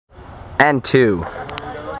N2.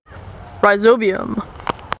 Rhizobium.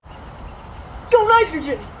 Go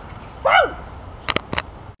nitrogen! Woo!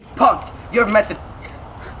 Punk, you ever met the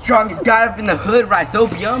strongest guy up in the hood,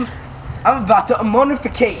 Rhizobium? I'm about to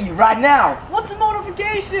ammonificate you right now. What's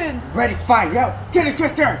ammonification? Ready, fine, yo. Titty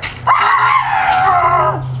twister.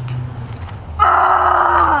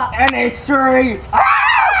 NH3.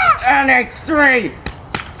 NH3.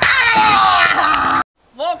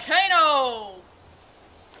 Volcano.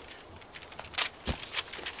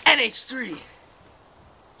 NH3.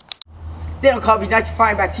 They don't call me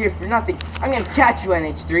nitrifying bacteria for nothing. I'm gonna catch you,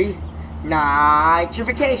 NH3.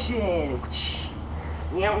 Nitrification.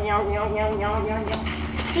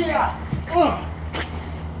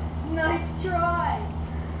 Nice try.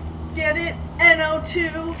 Get it?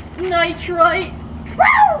 NO2 nitrite.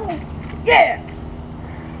 Woo! Yeah!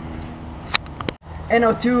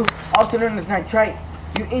 NO2, also known as nitrite.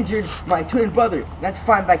 You injured my twin brother,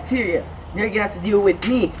 nitrifying bacteria. Now you're gonna have to deal with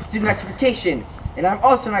me due to nitrification. And I'm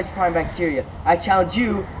also nitrifying bacteria. I challenge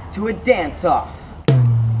you to a dance-off.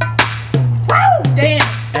 Woo! Dance.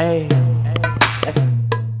 Hey,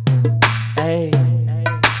 hey,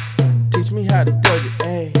 teach me how to dug it,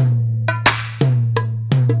 hey.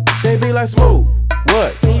 They be like, Smooth,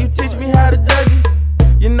 what? Can you teach me how to dug it?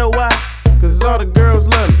 You know why? Cause all the girls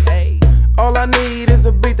love me, hey. All I need is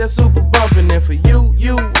a beat that's super bumpin'. And for you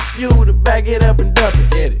to back it up and dump it,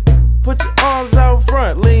 get it. Put your arms out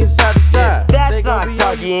front, lean side to side. That's not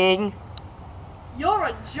tugging. You're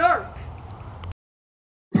a jerk.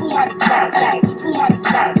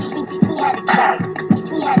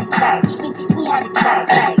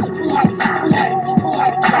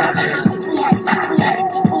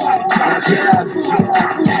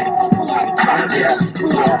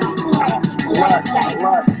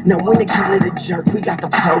 Now when it comes to the jerk, we got the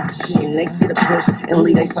potion. They see the push and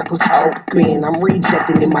leave they circles open. I'm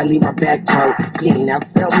rejecting, it might leave my back broken. Now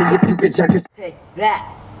tell me if you could jerk us. Take that.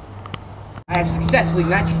 I have successfully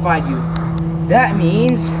nitrified you. That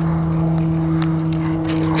means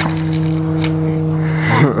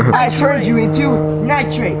I turned you into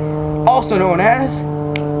nitrate, also known as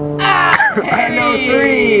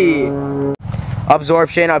NO3.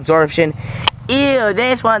 Absorption. Ew,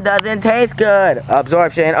 this one doesn't taste good.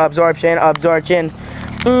 Absorption.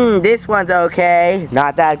 This one's okay.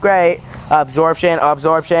 Not that great. Absorption.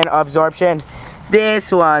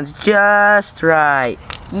 This one's just right.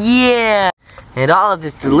 Yeah. And all of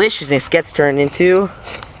this deliciousness gets turned into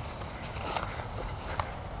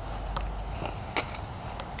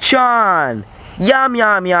Chon. Yum,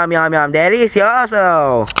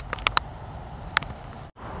 delicioso.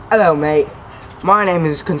 Hello, mate. My name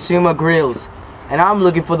is Consumer Grills, and I'm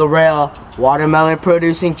looking for the rare watermelon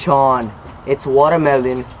producing Chon. It's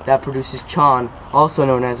watermelon that produces Chon, also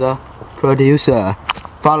known as a producer.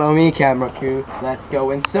 Follow me, camera crew. Let's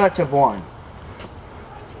go in search of one.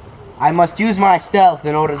 I must use my stealth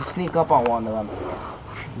in order to sneak up on one of them.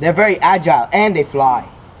 They're very agile and they fly.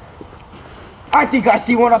 I think I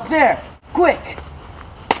see one up there. Quick!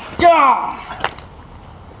 Duh!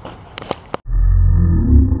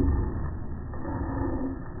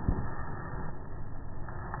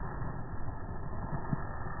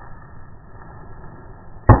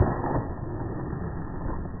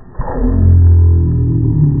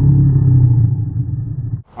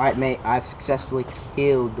 Alright, mate, I've successfully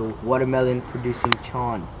killed the watermelon producing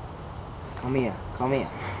Chon. Come here.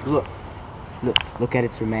 Look at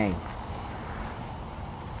its remains.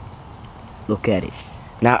 Look at it.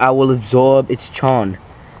 Now I will absorb its Chon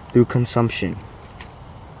through consumption.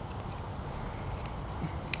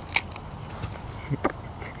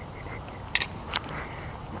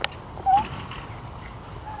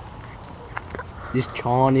 This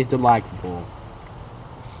Chon is delightful.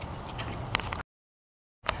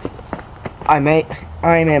 I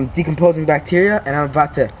am decomposing bacteria, and I'm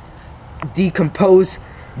about to decompose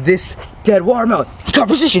this dead watermelon.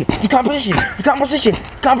 Decomposition.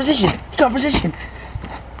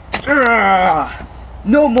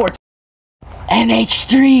 No more.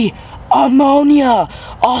 NH3 ammonia,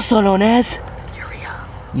 also known as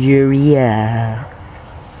urea.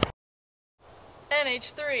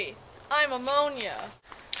 NH3. I'm ammonia.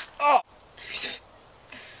 Oh.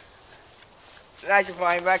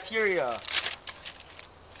 Nitrifying bacteria.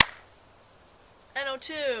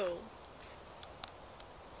 NO2.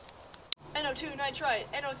 NO2 nitrite.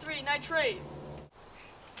 NO3 nitrate.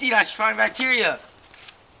 Denitrifying bacteria.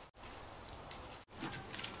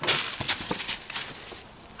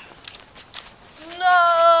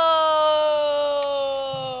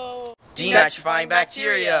 No! Denitrifying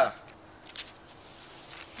bacteria.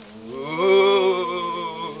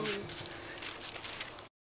 Ooh.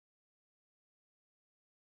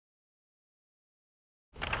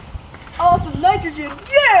 awesome nitrogen.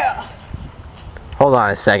 Yeah! Hold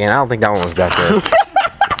on a second. I don't think that one was that good.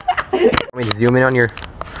 Want me to zoom in on your...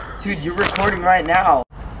 Dude, you're recording right now.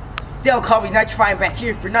 They'll call me nitrifying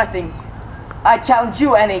bacteria for nothing. I challenge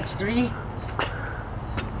you, NH3.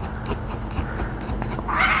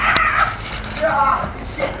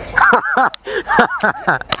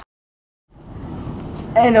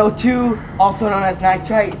 NO2, also known as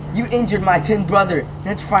nitrite, you injured my twin brother,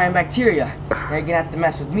 nitrifying bacteria. Now you're gonna have to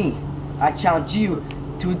mess with me. I challenge you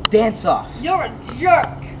to a dance-off. You're a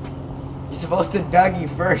jerk. You're supposed to Dougie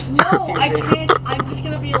first. No, I can't. I'm just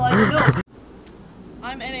gonna be like, no.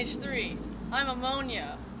 I'm NH3. I'm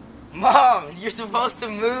ammonia. Mom, you're supposed to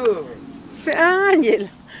move. Angel.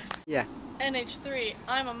 NH3.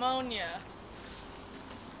 I'm ammonia.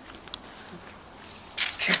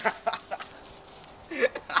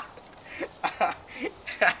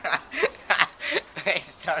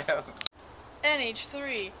 Start over.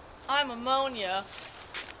 NH3. I'm ammonia.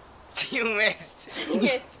 You missed. Dang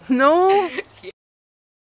it. No. You